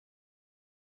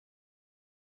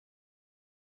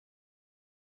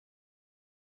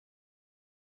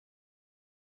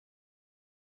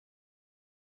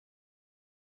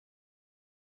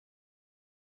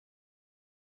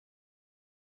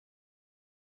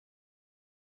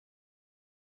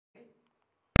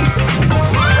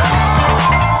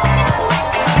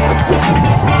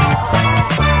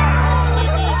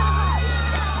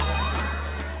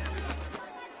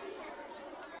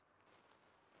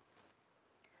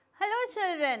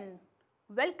children,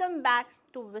 welcome back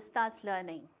to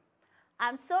Vistaslearning. I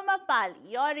am Soma Ma'am,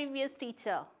 your EVS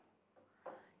teacher.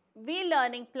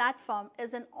 Learning platform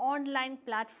is an online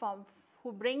platform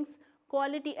who brings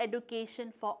quality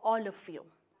education for all of you.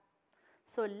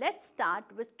 So let's start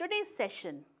with today's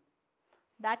session,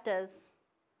 that is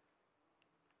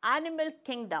Animal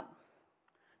Kingdom.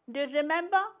 Do you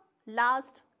remember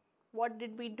what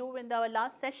did we do in our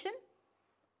last session?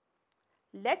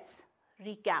 Let's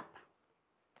recap.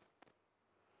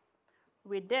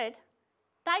 We did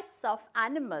types of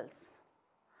animals.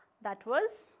 That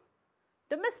was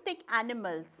domestic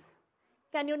animals.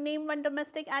 Can you name one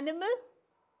domestic animal?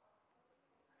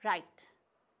 Right,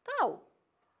 cow.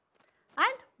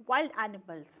 And wild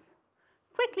animals.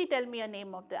 Quickly tell me a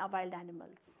name of the wild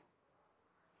animals.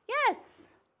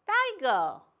 Yes,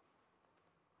 tiger.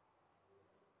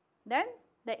 Then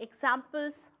the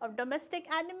examples of domestic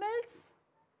animals,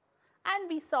 and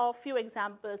we saw a few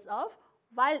examples of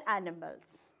wild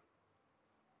animals.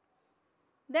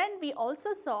 Then we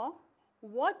also saw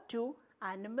what do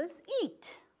animals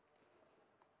eat.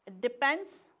 It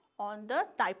depends on the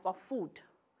type of food.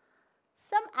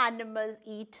 Some animals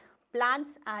eat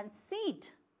plants and seed,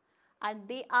 and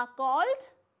they are called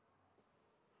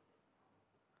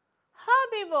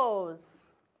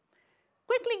herbivores.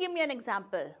 Quickly give me an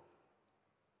example.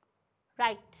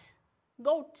 Right,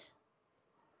 goat.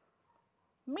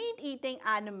 Meat-eating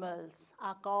animals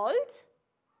are called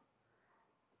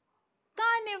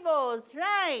carnivores,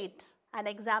 right. An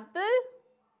example,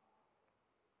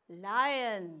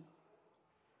 lion.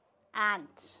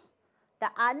 Ant. The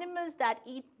animals that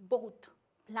eat both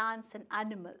plants and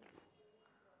animals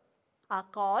are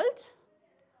called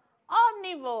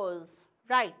omnivores,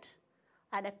 right.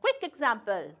 And a quick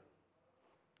example,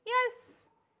 yes,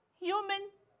 human,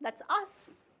 that's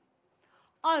us.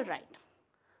 All right.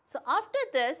 So after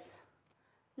this,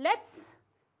 let's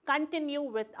continue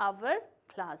with our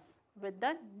class with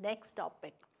the next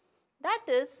topic. That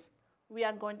is, we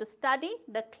are going to study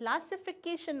the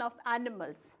classification of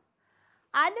animals.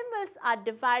 Animals are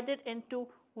divided into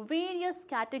various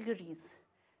categories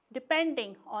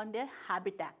depending on their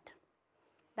habitat.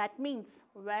 That means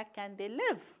where can they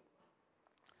live?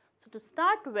 So to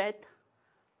start with,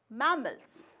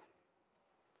 mammals,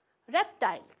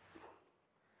 reptiles,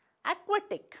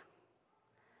 aquatic,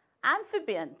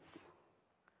 amphibians,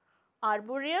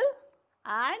 arboreal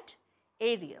and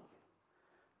aerial.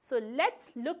 So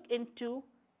let's look into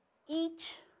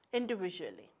each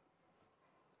individually.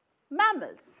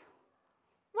 Mammals.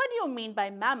 What do you mean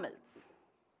by mammals?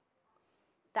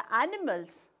 The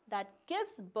animals that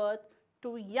gives birth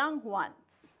to young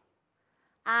ones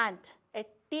and it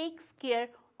takes care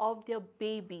of their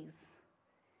babies.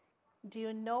 Do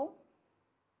you know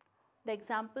the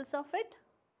examples of it?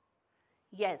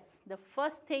 Yes, the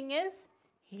first thing is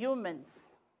humans,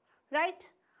 right?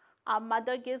 Our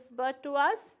mother gives birth to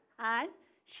us and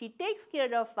she takes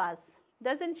care of us,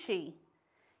 doesn't she?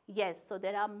 Yes, so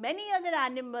there are many other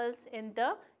animals in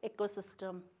the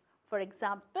ecosystem. For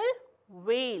example,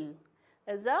 whale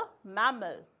is a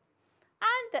mammal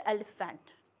and the elephant.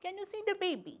 Can you see the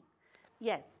baby?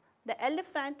 Yes, the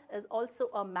elephant is also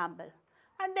a mammal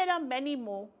and there are many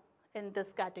more in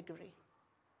this category.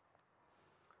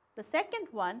 The second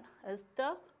one is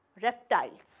the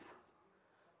reptiles.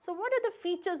 So what are the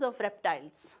features of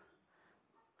reptiles?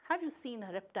 Have you seen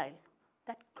a reptile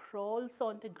that crawls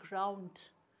on the ground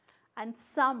and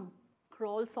some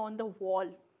crawls on the wall?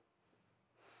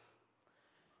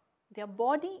 Their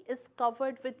body is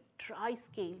covered with dry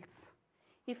scales.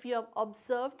 If you have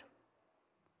observed,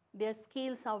 their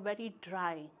scales are very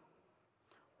dry.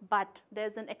 But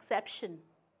there's an exception.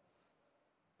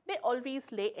 They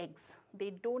always lay eggs. They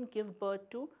don't give birth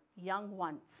to young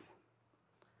ones.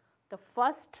 The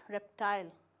first reptile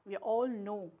we all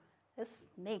know is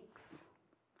snakes,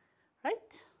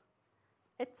 right?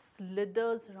 It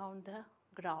slithers around the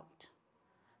ground.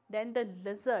 Then the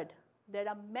lizard. There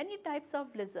are many types of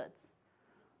lizards.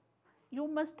 You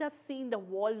must have seen the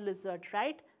wall lizard,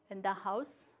 right? In the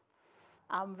house.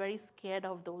 I'm very scared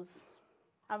of those.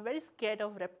 I'm very scared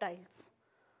of reptiles.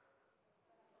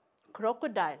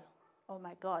 Crocodile, oh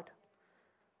my God.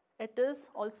 It is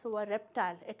also a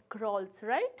reptile. It crawls,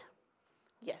 right?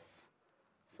 Yes.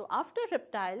 So after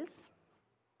reptiles,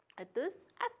 it is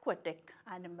aquatic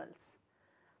animals.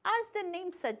 As the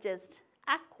name suggests,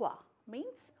 aqua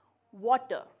means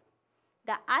water.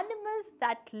 The animals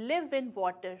that live in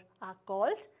water are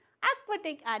called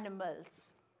aquatic animals.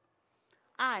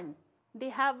 And they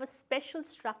have a special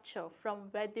structure from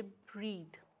where they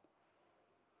breathe.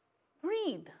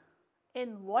 Breathe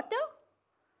in water?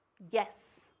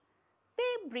 Yes,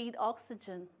 they breathe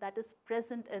oxygen that is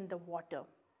present in the water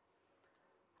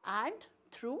and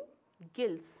through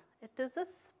gills. It is a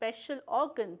special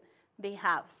organ they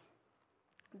have.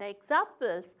 The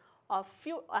examples of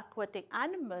few aquatic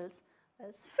animals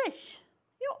is fish.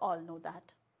 You all know that.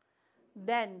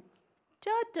 Then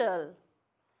turtle.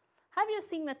 Have you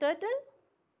seen a turtle?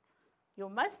 You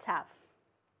must have.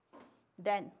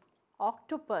 Then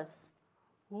octopus.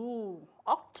 Ooh,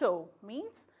 octo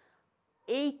means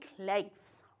 8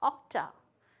 legs. Octa,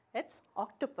 it's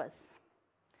octopus.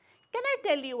 Can I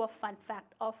tell you a fun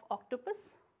fact of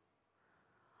octopus?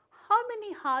 How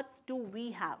many hearts do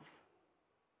we have?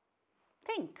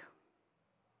 Think.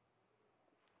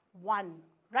 1,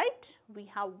 right? We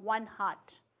have 1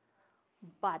 heart.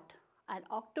 But an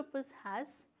octopus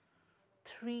has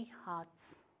 3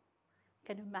 hearts.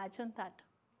 Can you imagine that?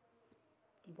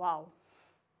 Wow.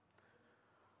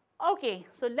 Okay,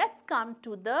 so let's come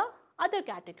to the other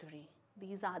category.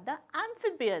 These are the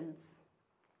amphibians.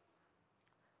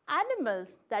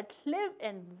 Animals that live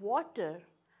in water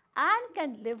and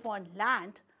can live on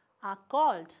land are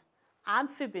called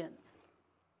amphibians.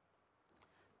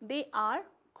 They are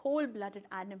cold-blooded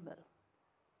animals.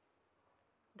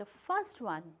 The first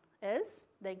one is,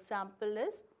 the example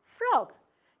is frog.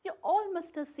 You all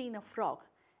must have seen a frog.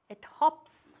 It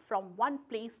hops from one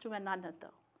place to another.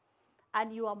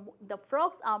 And the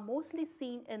frogs are mostly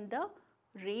seen in the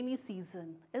rainy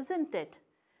season, isn't it?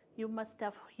 You must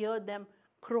have heard them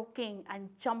croaking and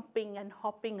jumping and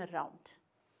hopping around.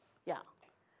 Yeah.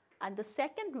 And the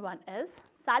second one is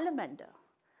salamander.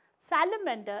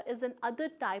 Salamander is another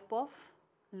type of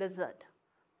lizard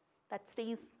that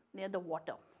stays near the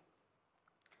water.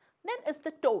 Then is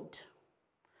the toad.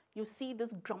 You see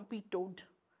this grumpy toad?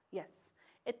 Yes.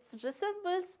 It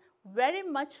resembles very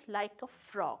much like a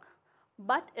frog,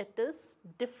 but it is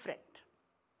different.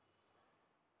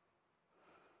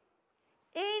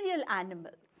 Aerial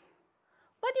animals.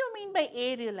 What do you mean by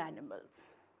aerial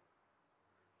animals?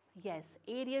 Yes,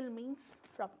 aerial means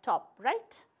from top,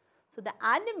 right? So the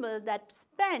animals that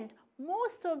spend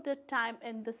most of their time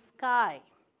in the sky.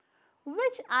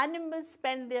 Which animals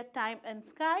spend their time in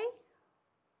sky?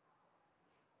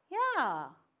 Yeah,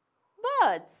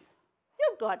 birds.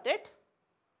 You got it.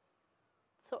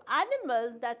 So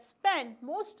animals that spend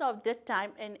most of their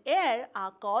time in air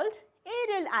are called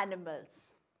aerial animals.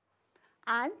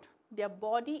 And their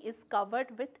body is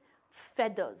covered with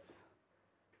feathers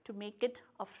to make it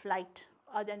a flight.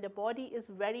 Then the body is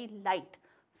very light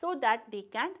so that they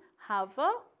can have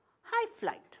a high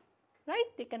flight, right?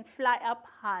 They can fly up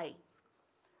high.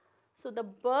 So the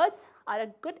birds are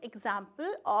a good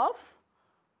example of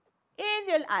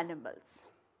aerial animals.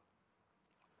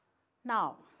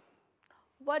 Now,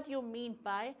 what do you mean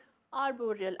by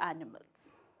arboreal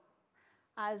animals?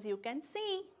 As you can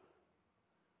see,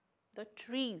 the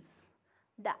trees,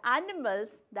 the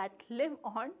animals that live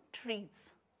on trees.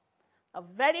 A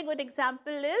very good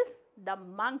example is the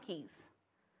monkeys.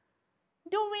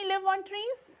 Do we live on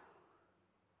trees?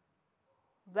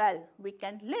 Well, we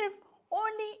can live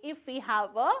only if we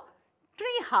have a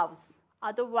tree house.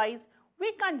 Otherwise,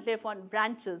 we can't live on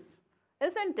branches,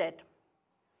 isn't it?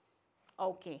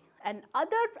 Okay,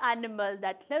 another animal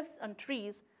that lives on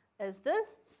trees is the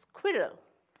squirrel.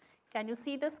 Can you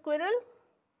see the squirrel?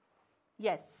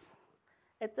 Yes,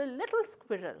 it's a little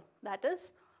squirrel that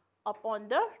is up on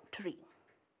the tree.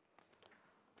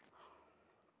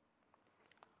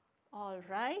 All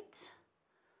right,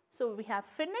 so we have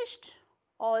finished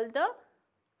all the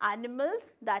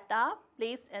animals that are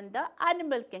placed in the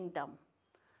animal kingdom.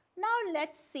 Now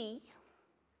let's see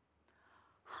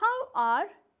how are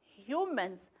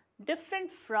humans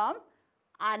different from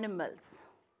animals.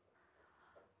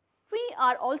 We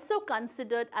are also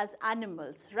considered as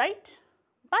animals, right?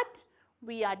 But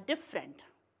we are different.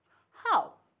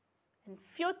 How? And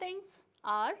few things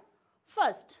are,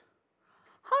 first,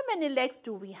 how many legs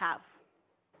do we have?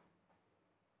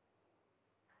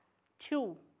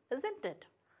 2, isn't it?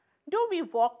 Do we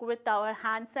walk with our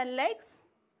hands and legs?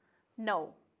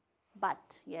 No.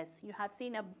 But yes, you have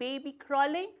seen a baby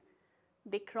crawling.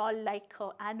 They crawl like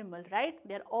an animal, right?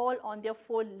 They're all on their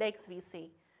 4 legs, we say.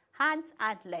 Hands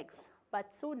and legs.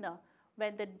 But sooner,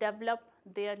 when they develop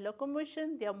their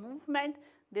locomotion, their movement,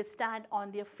 they stand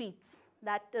on their feet.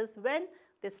 That is when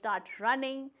they start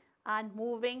running and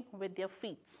moving with their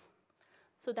feet.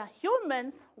 So the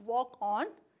humans walk on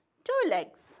 2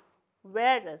 legs,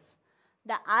 whereas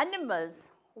the animals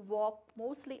walk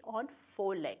mostly on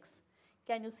 4 legs.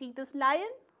 Can you see this lion?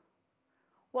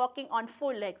 Walking on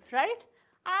 4 legs, right?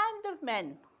 And the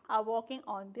men are walking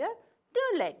on their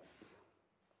 2 legs.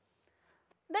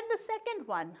 Then the second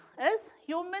one is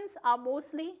humans are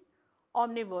mostly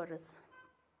omnivorous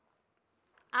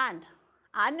and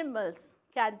animals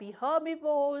can be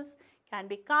herbivores, can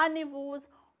be carnivores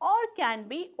or can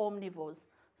be omnivores.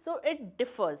 So it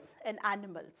differs in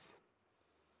animals.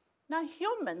 Now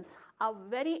humans are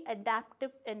very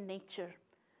adaptive in nature.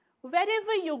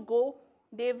 Wherever you go,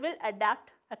 they will adapt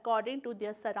according to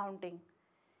their surrounding.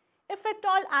 If at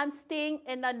all I am staying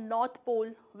in a North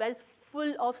Pole where it's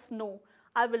full of snow,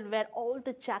 I will wear all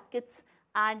the jackets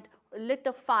and lit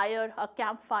a fire, a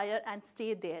campfire and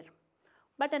stay there.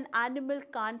 But an animal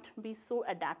can't be so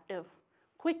adaptive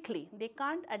quickly. They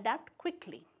can't adapt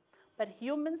quickly. But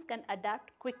humans can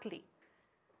adapt quickly.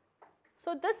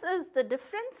 So this is the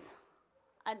difference.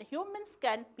 And humans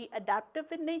can be adaptive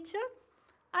in nature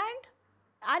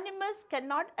and animals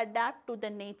cannot adapt to the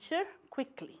nature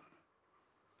quickly.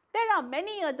 There are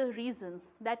many other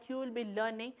reasons that you will be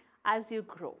learning as you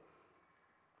grow.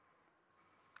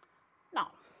 Now,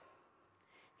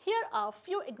 here are a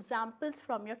few examples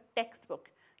from your textbook.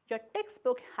 Your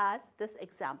textbook has these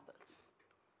examples.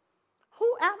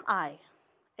 Who am I?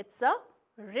 It's a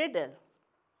riddle.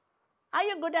 Are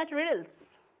you good at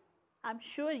riddles? I'm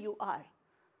sure you are.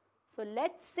 So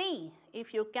let's see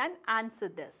if you can answer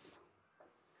this.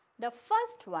 The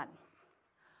first one,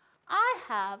 I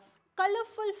have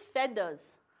colorful feathers.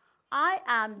 I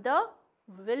am the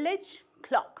village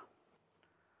clock.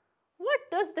 What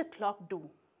does the clock do?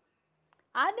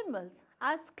 Animals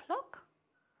as clock?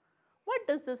 What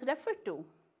does this refer to?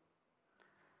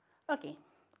 Okay,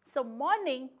 so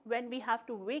morning when we have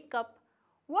to wake up,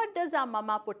 what does our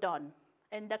mama put on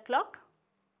in the clock?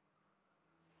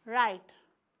 Right,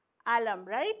 alarm,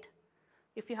 right?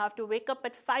 If you have to wake up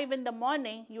at 5 in the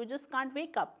morning, you just can't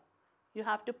wake up. You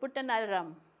have to put an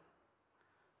alarm.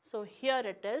 So here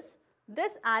it is.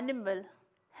 This animal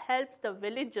helps the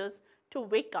villagers to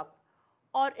wake up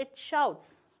or it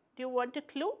shouts. Do you want a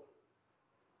clue?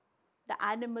 The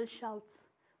animal shouts,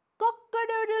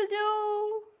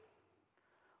 cock-a-doodle-doo.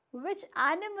 Which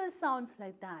animal sounds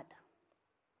like that?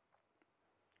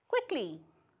 Quickly.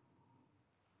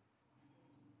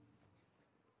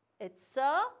 It's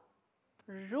a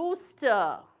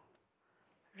rooster.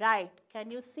 Right.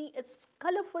 Can you see its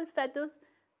colorful feathers?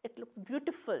 It looks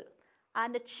beautiful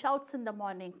and it shouts in the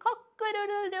morning,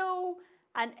 cock-a-doodle-doo,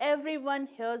 and everyone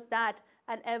hears that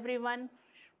and everyone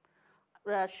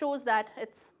shows that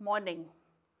it's morning.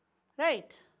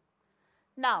 Right.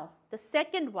 Now, the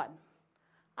second one.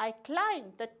 I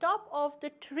climbed the top of the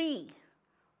tree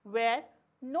where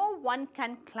no one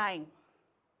can climb.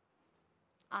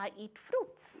 I eat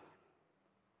fruits.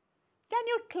 Can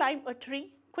you climb a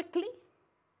tree quickly?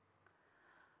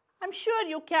 I'm sure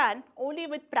you can, only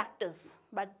with practice,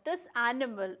 but this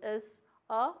animal is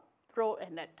a pro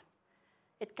in it.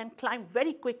 It can climb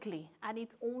very quickly and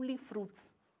eats only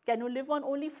fruits. Can you live on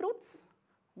only fruits?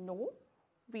 No.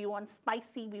 We want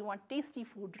spicy, we want tasty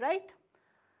food, right?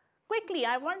 Quickly,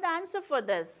 I want the answer for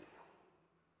this.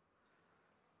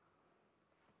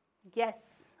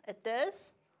 Yes, it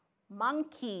is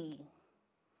monkey.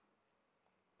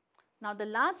 Now the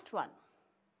last one.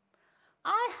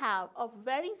 I have a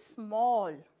very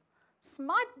small,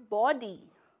 smart body,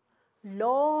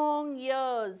 long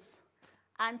ears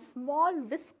and small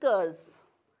whiskers.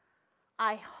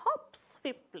 I hop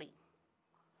swiftly.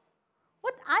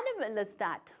 What animal is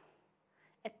that?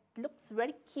 It looks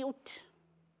very cute.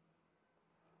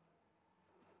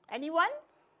 Anyone?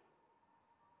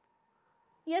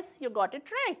 Yes, you got it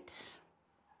right.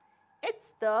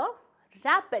 It's the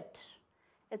rabbit.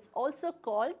 It's also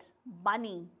called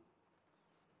bunny.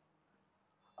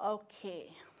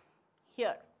 Okay,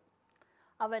 here.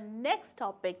 Our next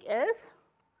topic is,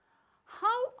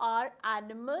 how are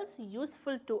animals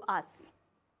useful to us?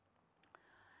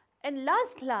 In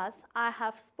last class, I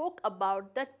have spoke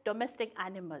about the domestic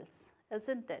animals,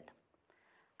 isn't it?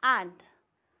 And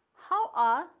how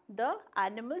are the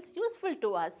animals useful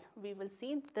to us? We will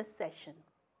see in this session.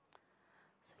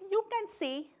 So you can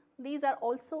see these are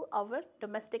also our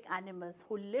domestic animals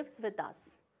who lives with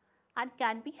us and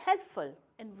can be helpful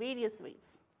in various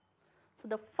ways. So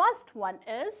the first one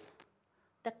is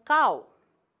the cow.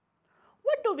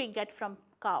 What do we get from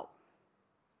cow?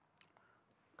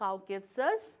 Cow gives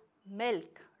us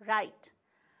milk, right?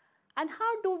 And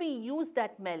how do we use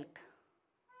that milk?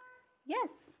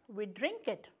 Yes, we drink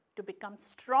it to become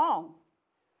strong.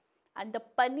 And the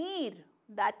paneer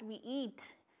that we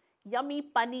eat, yummy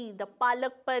paneer, the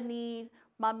palak paneer,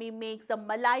 mummy makes the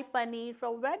malai paneer,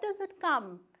 from where does it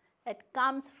come? It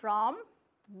comes from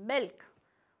milk,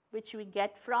 which we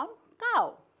get from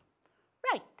cow,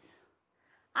 right?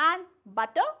 And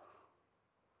butter?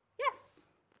 Yes,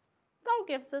 Cow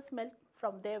gives us milk.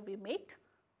 From there we make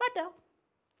butter.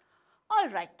 All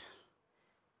right.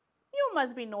 You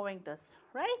must be knowing this,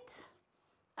 right?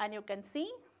 And you can see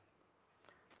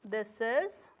this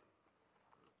is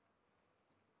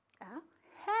a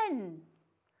hen.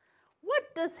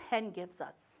 What does hen gives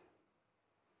us?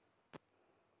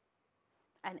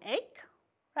 An egg,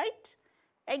 right?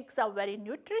 Eggs are very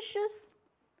nutritious,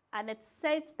 and it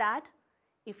says that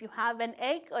if you have an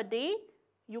egg a day,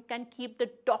 you can keep the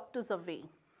doctors away,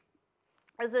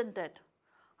 isn't it?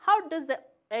 How does the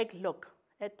egg look?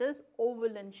 It is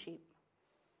oval in shape.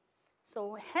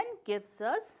 So hen gives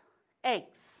us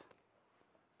eggs.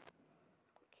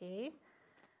 Okay,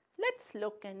 let's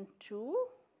look into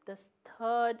this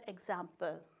third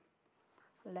example.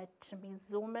 Let me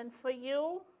zoom in for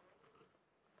you.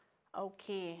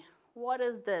 Okay, what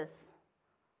is this?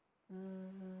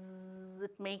 Zzz,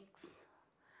 it makes,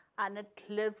 and it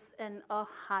lives in a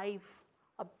hive,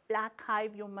 a black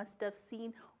hive you must have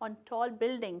seen on tall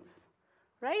buildings,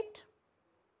 right?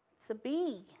 It's a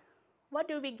bee. What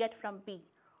do we get from bee?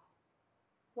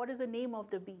 What is the name of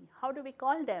the bee? How do we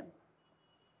call them?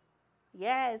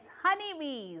 Yes,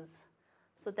 honeybees.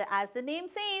 So as the name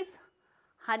says,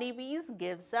 honeybees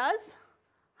gives us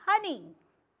honey,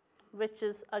 which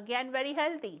is again very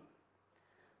healthy.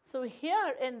 So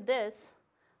here in this,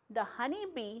 the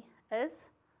honeybee is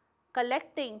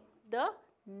collecting the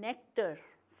nectar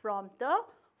from the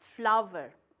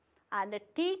flower, and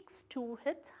it takes to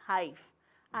its hive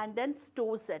and then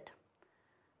stores it.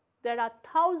 There are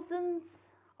thousands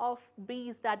of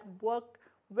bees that work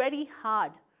very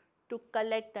hard to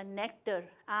collect the nectar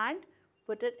and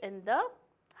put it in the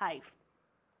hive.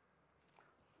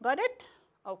 Got it?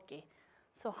 Okay.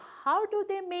 So how do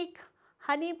they make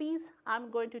honeybees?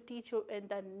 I'm going to teach you in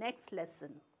the next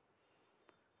lesson.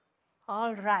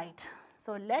 All right.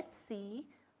 So let's see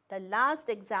the last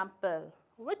example.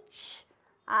 Which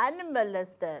animal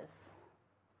is this?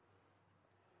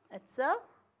 It's a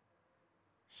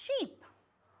sheep.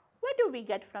 What do we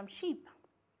get from sheep?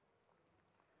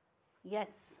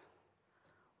 Yes.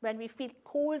 When we feel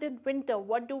cold in winter,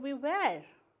 what do we wear?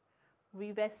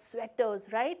 We wear sweaters,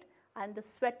 right? And the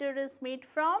sweater is made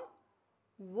from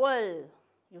wool.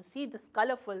 You see this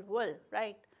colorful wool,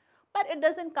 right? But it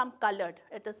doesn't come colored.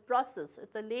 It is processed.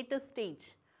 It's a later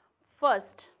stage.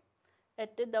 First,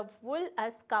 the wool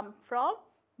has come from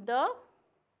the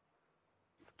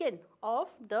skin of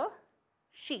the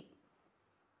sheep.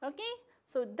 Okay?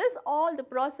 So this all the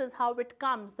process, how it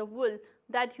comes, the wool,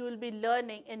 that you will be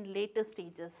learning in later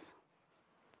stages.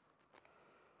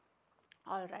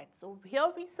 All right. So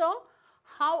here we saw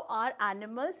how are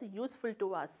animals useful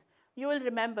to us. You will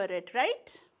remember it,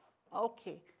 right?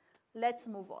 Okay. Let's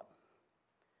move on.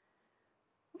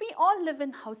 We all live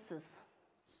in houses.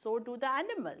 So do the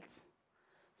animals.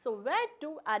 So where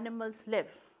do animals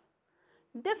live?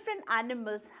 Different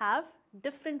animals have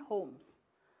different homes.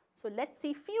 So let's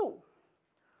see few.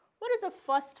 What is the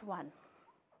first one?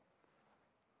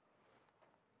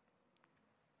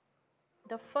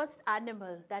 The first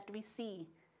animal that we see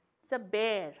is a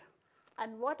bear.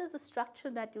 And what is the structure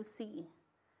that you see?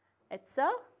 It's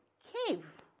a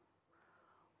cave.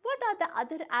 What are the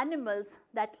other animals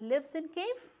that lives in cave?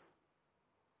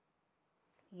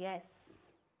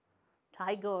 Yes,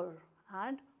 tiger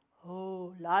and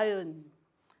lion.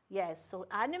 Yes, so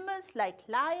animals like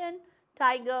lion,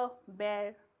 tiger,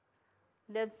 bear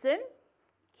lives in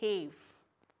cave.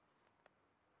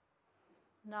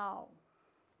 Now,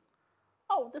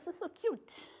 oh, this is so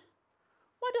cute.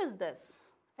 What is this?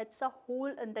 It's a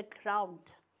hole in the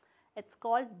ground. It's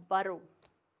called burrow.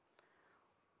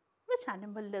 Which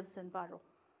animal lives in burrow?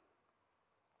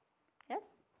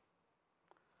 Yes?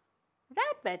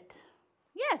 Rabbit.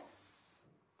 Yes.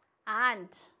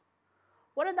 Ant.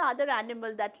 What are the other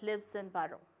animal that lives in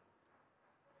burrow?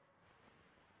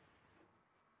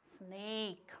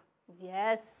 Snake.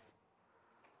 Yes.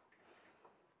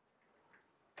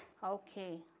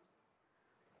 Okay.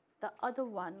 The other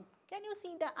one. Can you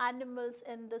see the animals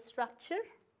in the structure?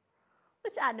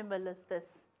 Which animal is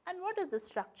this? And what is the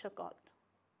structure called?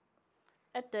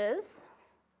 It is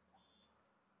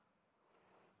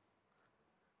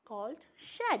called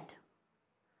shed.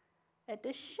 It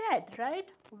is shed, right?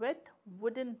 With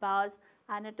wooden bars,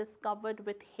 and it is covered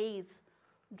with hay,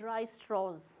 dry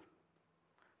straws.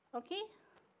 Okay?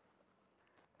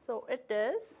 So it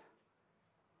is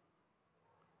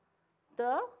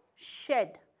the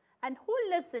shed. And who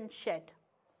lives in shed?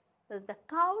 There's the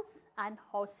cows and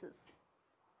horses.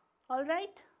 All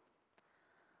right?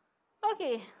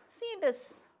 Okay, see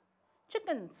this.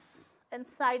 Chickens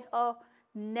inside a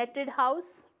netted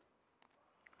house.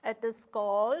 It is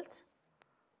called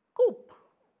coop.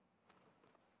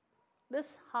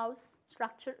 This house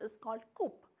structure is called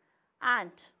coop.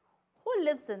 And who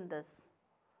lives in this?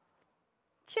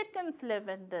 Chickens live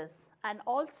in this, and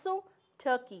also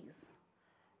turkeys.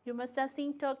 You must have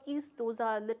seen turkeys. Those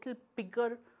are little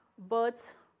bigger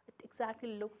birds. It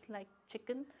exactly looks like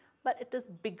chicken, but it is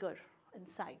bigger in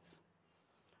size.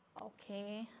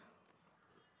 Okay.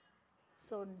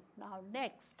 So now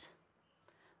next,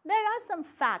 there are some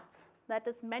facts that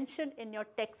is mentioned in your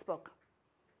textbook.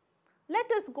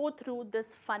 Let us go through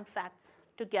these fun facts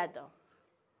together.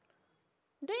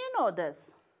 Do you know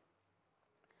this?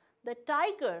 The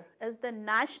tiger is the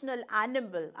national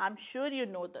animal, I'm sure you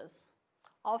know this,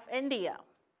 of India.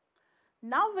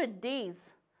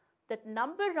 Nowadays, the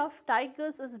number of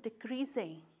tigers is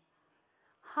decreasing.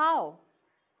 How?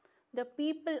 The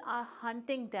people are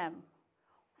hunting them.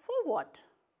 For what?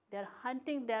 They are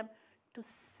hunting them to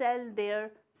sell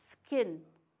their skin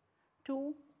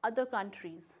to other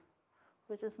countries,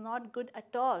 which is not good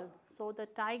at all. So the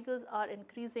tigers are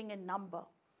increasing in number.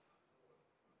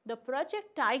 The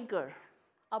Project Tiger,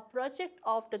 a project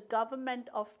of the government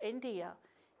of India,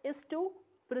 is to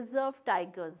preserve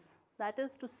tigers, that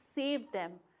is to save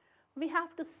them. We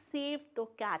have to save the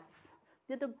cats.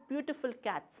 They are the beautiful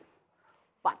cats,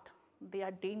 but they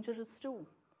are dangerous too.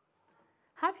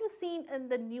 Have you seen in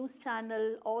the news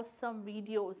channel or some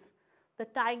videos, the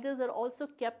tigers are also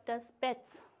kept as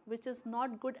pets, which is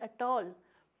not good at all,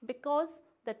 because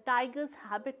the tiger's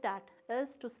habitat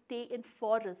is to stay in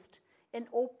forest, in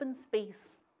open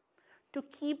space. To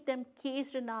keep them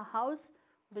caged in our house,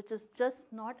 which is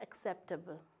just not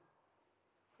acceptable.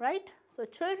 Right? So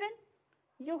children,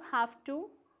 you have to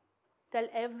tell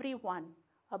everyone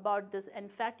about this. In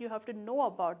fact, you have to know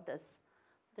about this.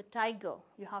 The tiger,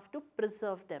 you have to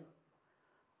preserve them.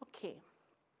 Okay.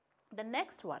 The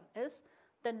next one is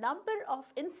the number of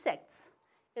insects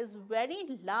is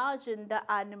very large in the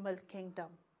animal kingdom.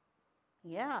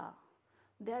 Yeah.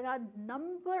 There are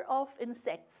number of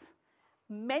insects,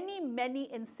 many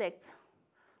insects.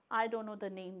 I don't know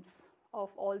the names of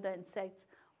all the insects,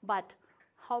 but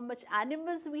how much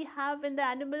animals we have in the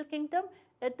animal kingdom,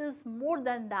 it is more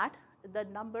than that. The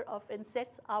number of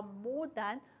insects are more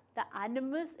than the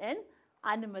animals in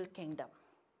animal kingdom.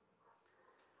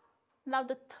 Now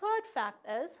the third fact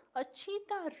is a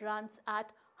cheetah runs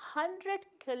at 100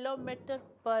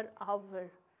 km/h.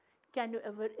 Can you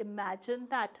ever imagine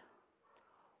that?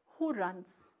 Who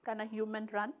runs? Can a human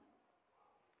run?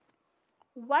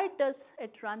 Why does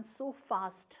it run so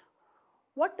fast?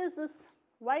 What is this?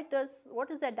 What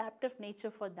is the adaptive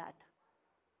nature for that?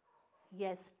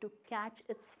 Yes, to catch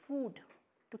its food,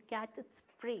 to catch its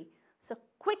prey. So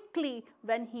quickly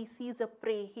when he sees a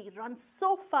prey, he runs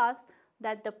so fast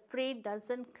that the prey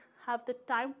doesn't have the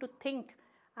time to think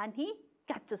and he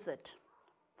catches it.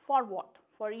 For what?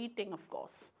 For eating, of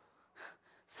course.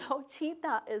 So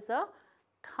cheetah is a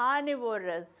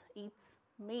carnivorous, eats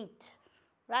meat,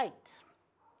 right?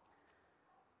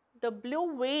 The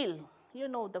blue whale, you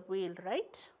know the whale,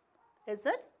 right? Is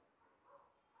it?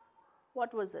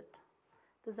 What was it?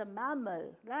 It is a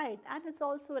mammal, right? And it's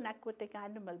also an aquatic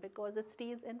animal because it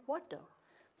stays in water.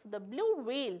 So the blue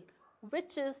whale,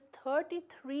 which is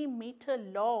 33 meters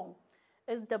long,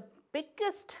 is the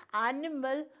biggest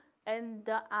animal in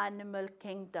the animal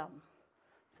kingdom.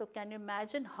 So can you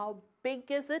imagine how big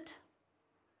is it?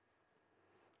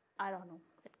 I don't know,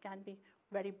 it can be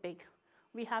very big.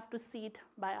 We have to see it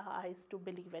by our eyes to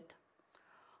believe it.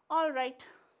 All right,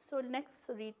 so let's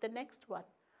read the next one.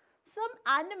 Some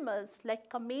animals like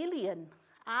chameleon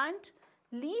and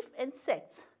leaf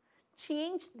insects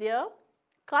change their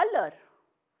color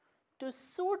to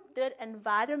suit their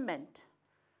environment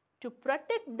to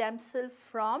protect themselves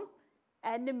from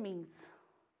enemies.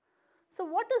 So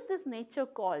what is this nature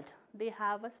called? They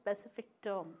have a specific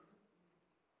term.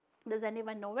 Does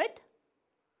anyone know it?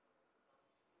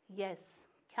 Yes,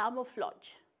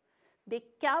 camouflage. They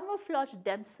camouflage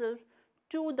themselves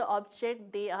to the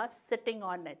object they are sitting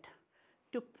on it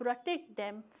to protect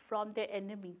them from their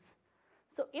enemies.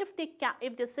 So if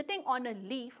they're sitting on a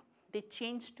leaf, they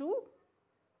change to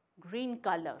green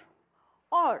color.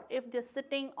 Or if they're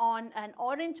sitting on an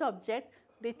orange object,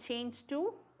 they change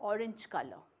to orange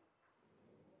color.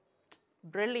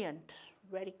 Brilliant,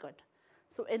 very good.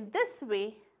 So in this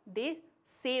way, they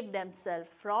save themselves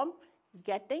from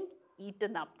getting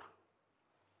eaten up.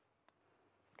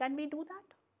 Can we do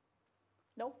that?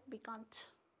 No, we can't.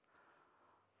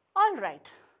 All right.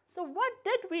 So what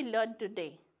did we learn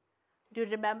today? Do you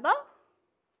remember?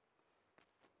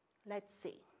 Let's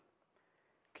see.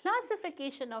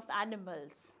 Classification of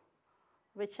animals,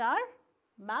 which are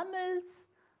mammals,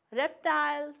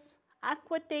 reptiles,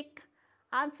 aquatic,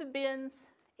 amphibians,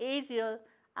 aerial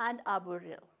and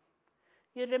arboreal.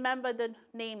 You remember the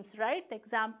names, right? The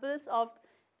examples of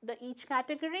each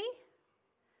category?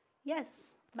 Yes,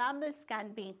 mammals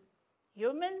can be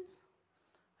humans,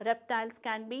 reptiles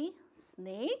can be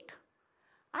snake,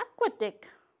 aquatic,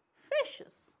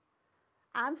 fishes,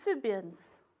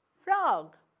 amphibians,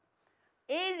 frog,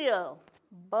 aerial,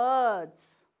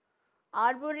 birds,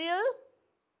 arboreal,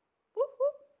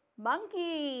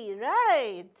 monkey,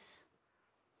 right.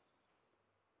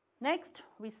 Next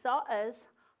we saw is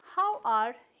how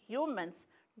are humans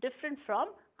different from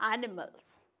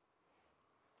animals.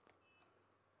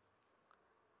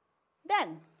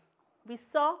 Then we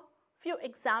saw few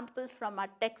examples from our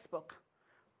textbook.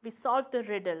 We solved the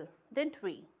riddle, didn't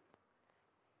we?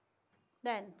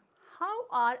 Then how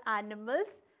are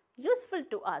animals useful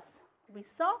to us? We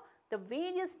saw the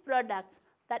various products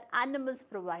that animals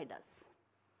provide us.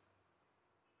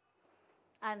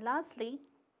 And lastly,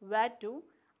 where do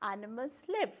animals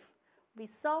live? We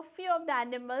saw few of the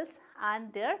animals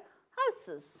and their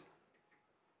houses.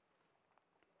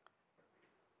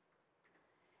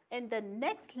 In the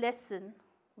next lesson,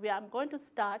 we are going to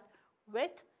start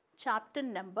with chapter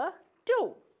number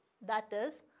 2, that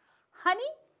is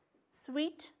honey,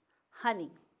 sweet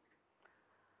honey.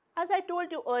 As I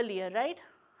told you earlier, right,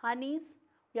 honeys,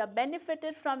 we are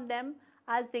benefited from them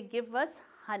as they give us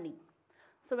honey.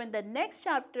 So in the next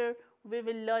chapter, we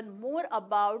will learn more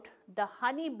about the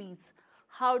honeybees.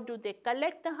 How do they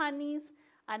collect the honeys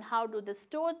and how do they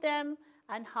store them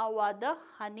and how are the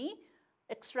honey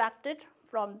extracted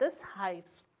from these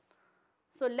hives.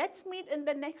 So let's meet in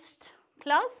the next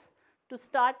class to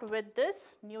start with this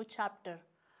new chapter.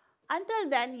 Until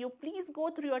then, you please go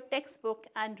through your textbook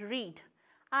and read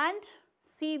and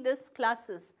see these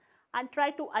classes and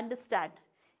try to understand.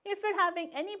 If you're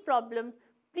having any problem,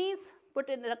 please put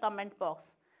it in the comment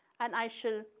box and I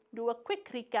shall do a quick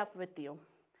recap with you.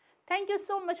 Thank you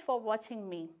so much for watching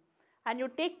me and you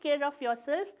take care of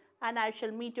yourself and I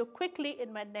shall meet you quickly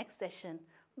in my next session.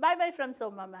 Bye bye from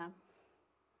Soma Ma'am.